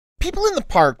People in the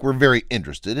park were very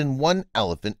interested in one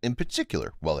elephant in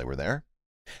particular while they were there.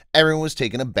 Everyone was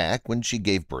taken aback when she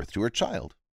gave birth to her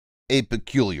child. A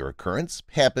peculiar occurrence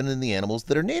happened in the animals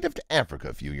that are native to Africa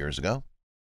a few years ago.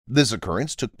 This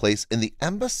occurrence took place in the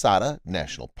Ambosata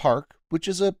National Park, which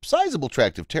is a sizable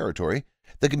tract of territory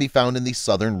that can be found in the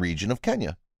southern region of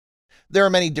Kenya. There are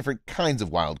many different kinds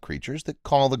of wild creatures that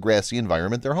call the grassy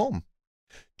environment their home.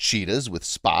 Cheetahs with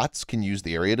spots can use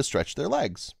the area to stretch their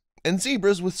legs, and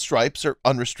zebras with stripes are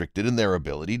unrestricted in their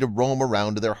ability to roam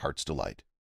around to their heart's delight.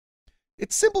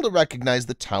 It's simple to recognize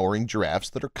the towering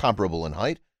giraffes that are comparable in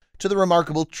height to the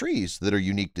remarkable trees that are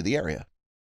unique to the area.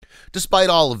 Despite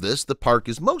all of this, the park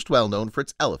is most well known for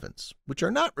its elephants, which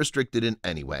are not restricted in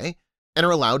any way and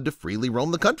are allowed to freely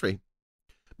roam the country.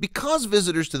 Because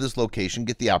visitors to this location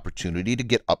get the opportunity to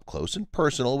get up close and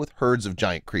personal with herds of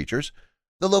giant creatures,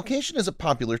 the location is a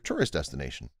popular tourist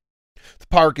destination. The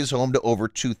park is home to over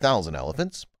 2,000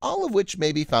 elephants, all of which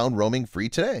may be found roaming free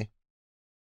today.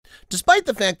 Despite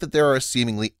the fact that there are a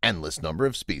seemingly endless number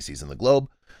of species in the globe,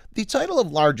 the title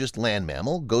of largest land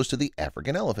mammal goes to the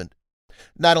African elephant.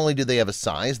 Not only do they have a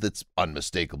size that's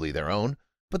unmistakably their own,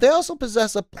 but they also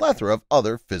possess a plethora of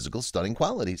other physical stunning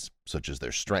qualities, such as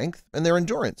their strength and their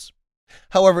endurance.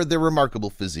 However, their remarkable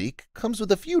physique comes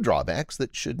with a few drawbacks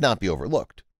that should not be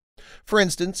overlooked. For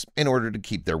instance, in order to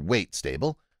keep their weight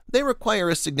stable, they require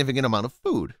a significant amount of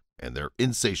food, and their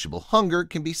insatiable hunger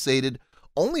can be sated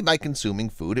only by consuming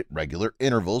food at regular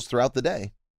intervals throughout the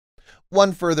day.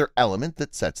 One further element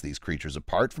that sets these creatures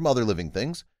apart from other living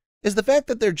things is the fact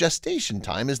that their gestation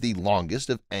time is the longest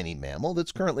of any mammal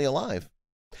that's currently alive.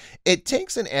 It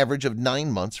takes an average of 9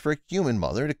 months for a human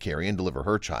mother to carry and deliver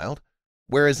her child,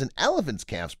 whereas an elephant's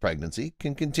calf's pregnancy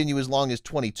can continue as long as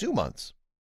 22 months.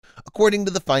 According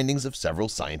to the findings of several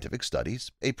scientific studies,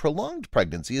 a prolonged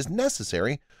pregnancy is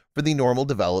necessary for the normal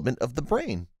development of the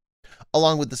brain.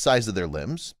 Along with the size of their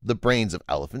limbs, the brains of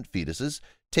elephant fetuses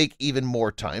take even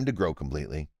more time to grow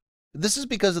completely. This is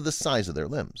because of the size of their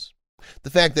limbs. The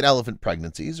fact that elephant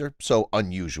pregnancies are so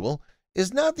unusual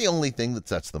is not the only thing that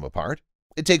sets them apart.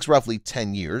 It takes roughly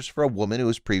 10 years for a woman who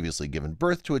has previously given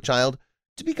birth to a child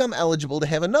to become eligible to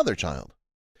have another child.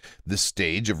 This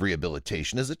stage of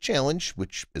rehabilitation is a challenge,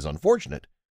 which is unfortunate.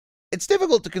 It's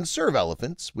difficult to conserve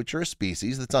elephants, which are a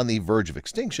species that's on the verge of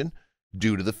extinction,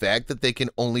 due to the fact that they can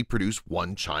only produce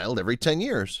one child every 10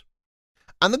 years.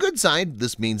 On the good side,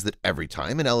 this means that every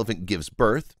time an elephant gives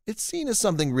birth, it's seen as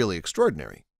something really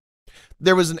extraordinary.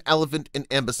 There was an elephant in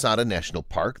Ambosata National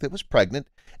Park that was pregnant,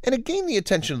 and it gained the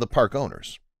attention of the park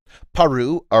owners.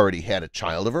 Paru already had a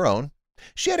child of her own.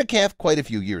 She had a calf quite a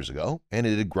few years ago, and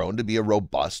it had grown to be a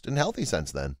robust and healthy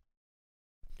since then.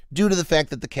 Due to the fact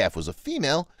that the calf was a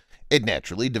female, it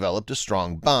naturally developed a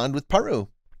strong bond with Paru.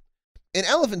 In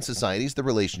elephant societies, the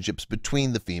relationships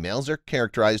between the females are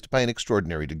characterized by an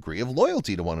extraordinary degree of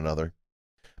loyalty to one another.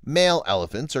 Male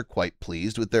elephants are quite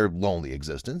pleased with their lonely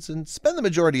existence and spend the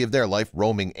majority of their life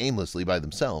roaming aimlessly by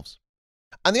themselves.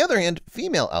 On the other hand,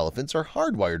 female elephants are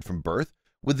hardwired from birth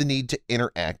with the need to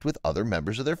interact with other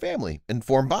members of their family and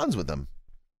form bonds with them.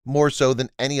 More so than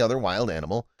any other wild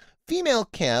animal, female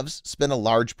calves spend a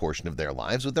large portion of their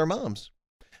lives with their moms.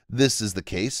 This is the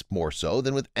case more so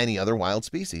than with any other wild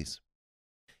species.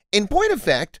 In point of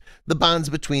fact, the bonds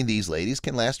between these ladies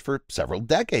can last for several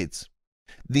decades.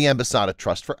 The Ambosata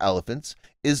Trust for Elephants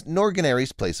is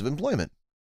Norganeri's place of employment.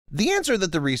 The answer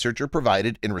that the researcher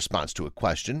provided in response to a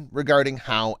question regarding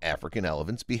how African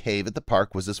elephants behave at the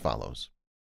park was as follows.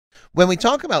 When we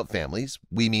talk about families,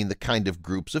 we mean the kind of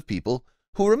groups of people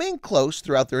who remain close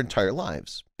throughout their entire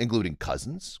lives, including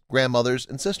cousins, grandmothers,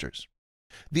 and sisters.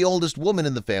 The oldest woman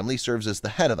in the family serves as the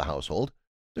head of the household.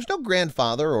 There's no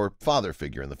grandfather or father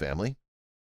figure in the family.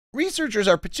 Researchers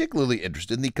are particularly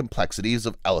interested in the complexities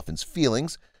of elephants'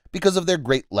 feelings because of their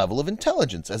great level of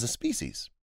intelligence as a species.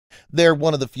 They're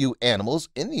one of the few animals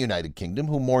in the United Kingdom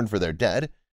who mourn for their dead,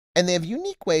 and they have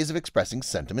unique ways of expressing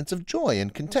sentiments of joy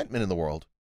and contentment in the world.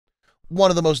 One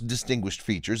of the most distinguished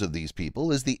features of these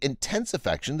people is the intense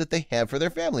affection that they have for their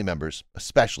family members,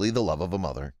 especially the love of a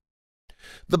mother.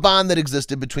 The bond that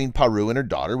existed between Paru and her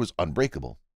daughter was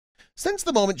unbreakable. Since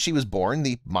the moment she was born,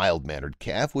 the mild-mannered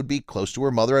calf would be close to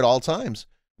her mother at all times,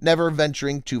 never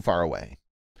venturing too far away.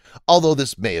 Although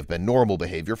this may have been normal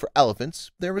behavior for elephants,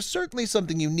 there was certainly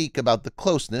something unique about the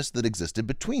closeness that existed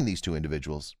between these two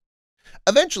individuals.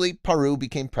 Eventually, Paru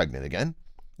became pregnant again.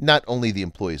 Not only the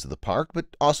employees of the park, but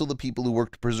also the people who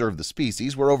worked to preserve the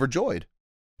species were overjoyed.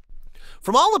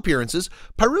 From all appearances,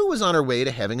 Paru was on her way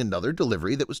to having another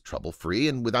delivery that was trouble-free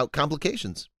and without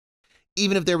complications.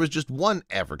 Even if there was just one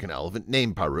African elephant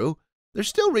named Paru, there's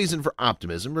still reason for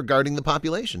optimism regarding the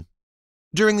population.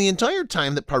 During the entire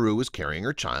time that Paru was carrying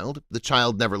her child, the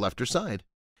child never left her side.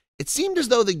 It seemed as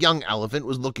though the young elephant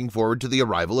was looking forward to the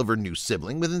arrival of her new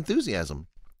sibling with enthusiasm.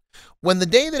 When the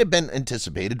day that had been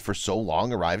anticipated for so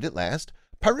long arrived at last,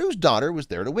 Paru's daughter was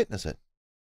there to witness it.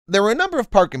 There were a number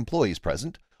of park employees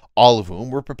present, all of whom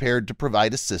were prepared to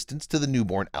provide assistance to the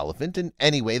newborn elephant in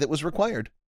any way that was required.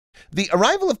 The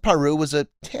arrival of Paru was a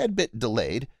tad bit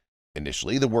delayed.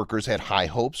 Initially, the workers had high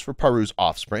hopes for Paru's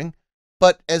offspring,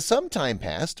 but as some time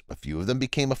passed, a few of them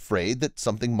became afraid that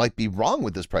something might be wrong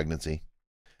with this pregnancy.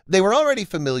 They were already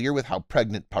familiar with how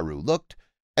pregnant Paru looked,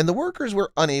 and the workers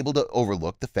were unable to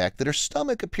overlook the fact that her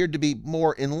stomach appeared to be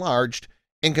more enlarged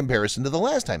in comparison to the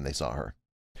last time they saw her.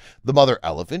 The mother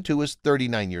elephant, who was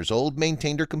 39 years old,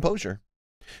 maintained her composure.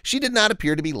 She did not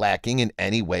appear to be lacking in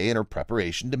any way in her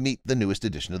preparation to meet the newest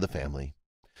addition to the family.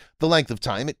 The length of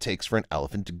time it takes for an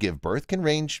elephant to give birth can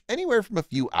range anywhere from a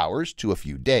few hours to a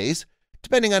few days,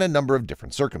 depending on a number of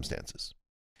different circumstances.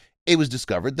 It was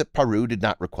discovered that Paru did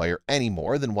not require any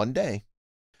more than one day.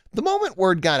 The moment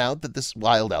word got out that this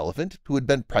wild elephant, who had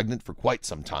been pregnant for quite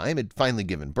some time, had finally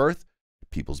given birth,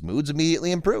 people's moods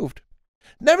immediately improved.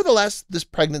 Nevertheless, this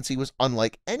pregnancy was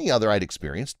unlike any other I'd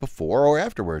experienced before or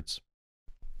afterwards.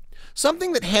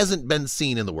 Something that hasn't been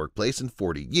seen in the workplace in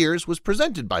 40 years was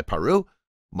presented by Paru,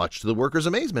 much to the workers'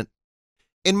 amazement.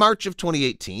 In March of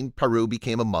 2018, Paru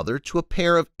became a mother to a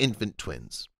pair of infant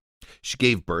twins. She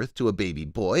gave birth to a baby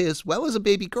boy as well as a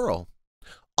baby girl.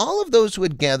 All of those who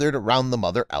had gathered around the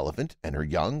mother elephant and her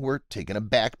young were taken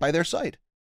aback by their sight.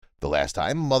 The last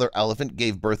time a mother elephant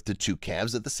gave birth to two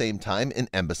calves at the same time in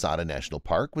Ambasada National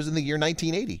Park was in the year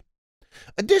 1980.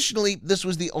 Additionally, this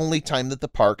was the only time that the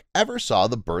park ever saw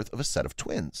the birth of a set of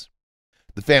twins.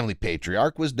 The family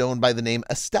patriarch was known by the name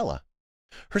Estella.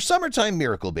 Her summertime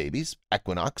miracle babies,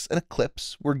 Equinox and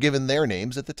Eclipse, were given their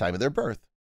names at the time of their birth.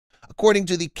 According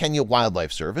to the Kenya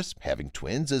Wildlife Service, having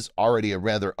twins is already a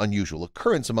rather unusual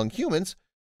occurrence among humans.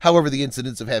 However, the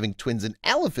incidence of having twins in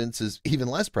elephants is even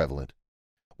less prevalent.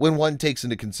 When one takes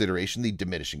into consideration the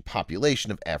diminishing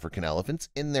population of African elephants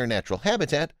in their natural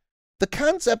habitat, the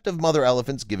concept of mother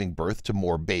elephants giving birth to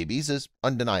more babies is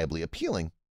undeniably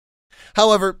appealing.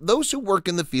 However, those who work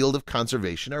in the field of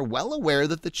conservation are well aware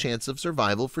that the chance of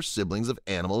survival for siblings of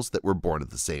animals that were born at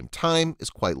the same time is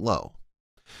quite low.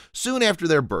 Soon after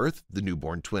their birth, the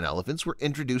newborn twin elephants were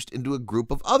introduced into a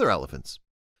group of other elephants.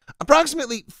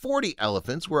 Approximately 40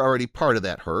 elephants were already part of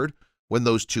that herd when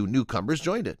those two newcomers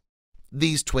joined it.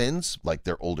 These twins, like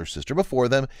their older sister before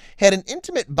them, had an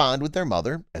intimate bond with their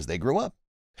mother as they grew up.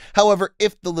 However,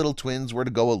 if the little twins were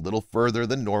to go a little further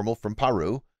than normal from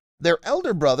Paru, their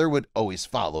elder brother would always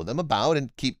follow them about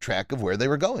and keep track of where they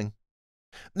were going.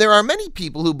 There are many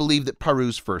people who believe that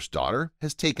Paru's first daughter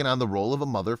has taken on the role of a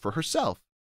mother for herself.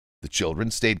 The children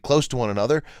stayed close to one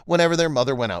another whenever their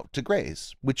mother went out to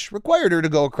graze, which required her to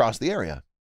go across the area.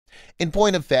 In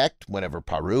point of fact, whenever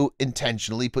Paru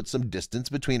intentionally put some distance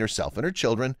between herself and her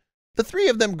children, the three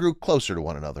of them grew closer to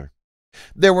one another.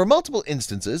 There were multiple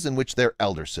instances in which their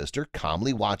elder sister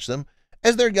calmly watched them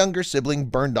as their younger sibling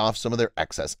burned off some of their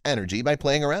excess energy by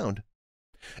playing around.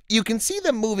 "You can see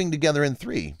them moving together in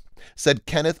three," said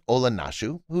Kenneth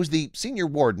Olanashu, who's the senior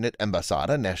warden at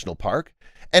Ambasada National Park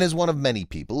and is one of many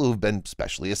people who have been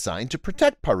specially assigned to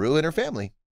protect Paru and her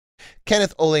family.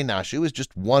 Kenneth Olanashu is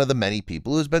just one of the many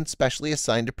people who has been specially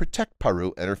assigned to protect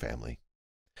Paru and her family.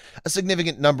 A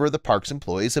significant number of the park's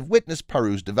employees have witnessed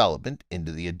Paru's development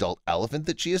into the adult elephant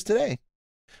that she is today.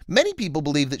 Many people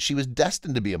believe that she was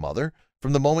destined to be a mother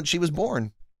from the moment she was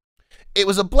born. It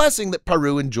was a blessing that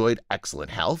Paru enjoyed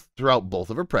excellent health throughout both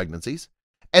of her pregnancies,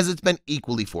 as it's been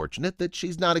equally fortunate that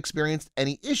she's not experienced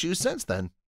any issues since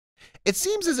then. It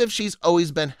seems as if she's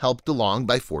always been helped along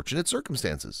by fortunate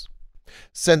circumstances.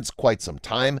 Since quite some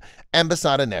time,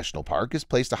 Ambasada National Park has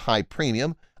placed a high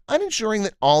premium on ensuring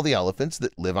that all the elephants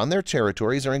that live on their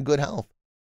territories are in good health.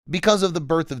 Because of the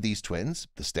birth of these twins,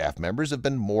 the staff members have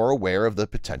been more aware of the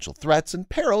potential threats and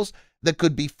perils that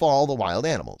could befall the wild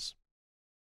animals.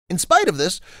 In spite of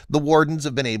this, the wardens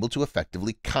have been able to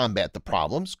effectively combat the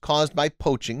problems caused by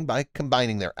poaching by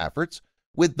combining their efforts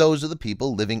with those of the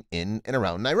people living in and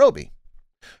around Nairobi.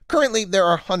 Currently, there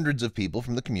are hundreds of people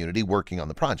from the community working on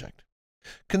the project.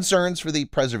 Concerns for the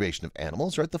preservation of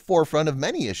animals are at the forefront of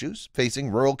many issues facing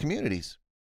rural communities.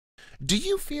 Do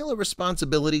you feel a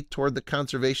responsibility toward the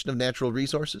conservation of natural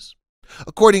resources?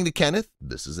 According to Kenneth,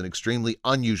 this is an extremely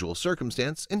unusual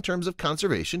circumstance in terms of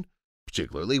conservation,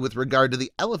 particularly with regard to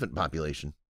the elephant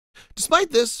population.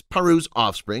 Despite this, Paru's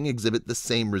offspring exhibit the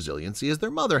same resiliency as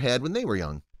their mother had when they were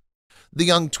young. The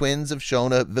young twins have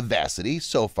shown a vivacity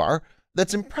so far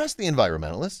that's impressed the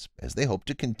environmentalists, as they hope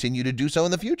to continue to do so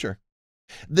in the future.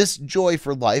 This joy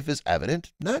for life is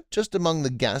evident not just among the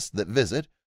guests that visit,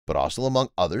 but also among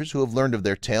others who have learned of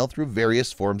their tale through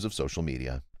various forms of social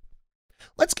media.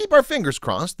 Let's keep our fingers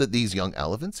crossed that these young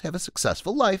elephants have a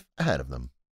successful life ahead of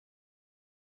them.